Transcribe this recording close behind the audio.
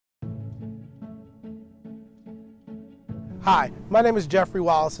Hi, my name is Jeffery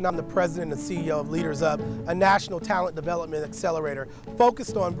Wallace, and I'm the president and CEO of LeadersUp, a national talent development accelerator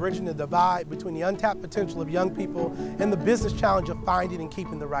focused on bridging the divide between the untapped potential of young people and the business challenge of finding and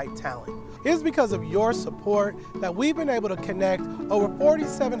keeping the right talent. It is because of your support that we've been able to connect over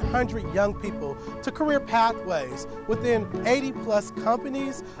 4,700 young people to career pathways within 80+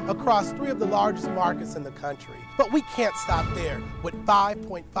 companies across 3 of the largest markets in the country. But we can't stop there, with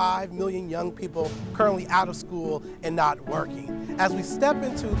 5.5 million young people currently out of school and not working. As we step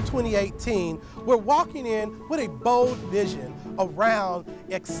into 2018, we're walking in with a bold vision around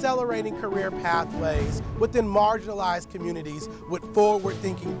accelerating career pathways within marginalized communities with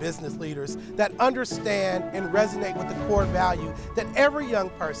forward-thinking business leaders that understand and resonate with the core value that every young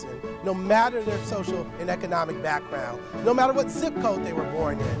person, no matter their social and economic background, no matter what zip code they were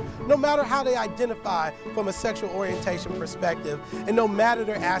born in, no matter how they identify from a sexual orientation perspective, and no matter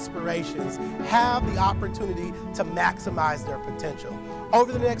their aspirations, have the opportunity to maximize their potential.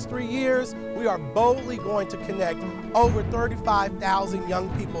 Over the next 3 years, we are boldly going to connect over 35,000 young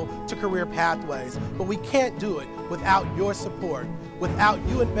people to career pathways, but we can't do it without your support, without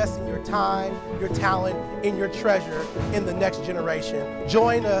you investing your time, your talent, and your treasure in the next generation.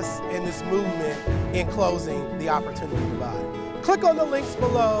 Join us in this movement in closing the opportunity divide. Click on the links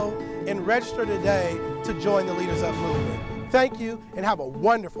below and register today to join the LeadersUp movement. Thank you and have a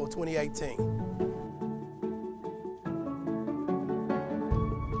wonderful 2018.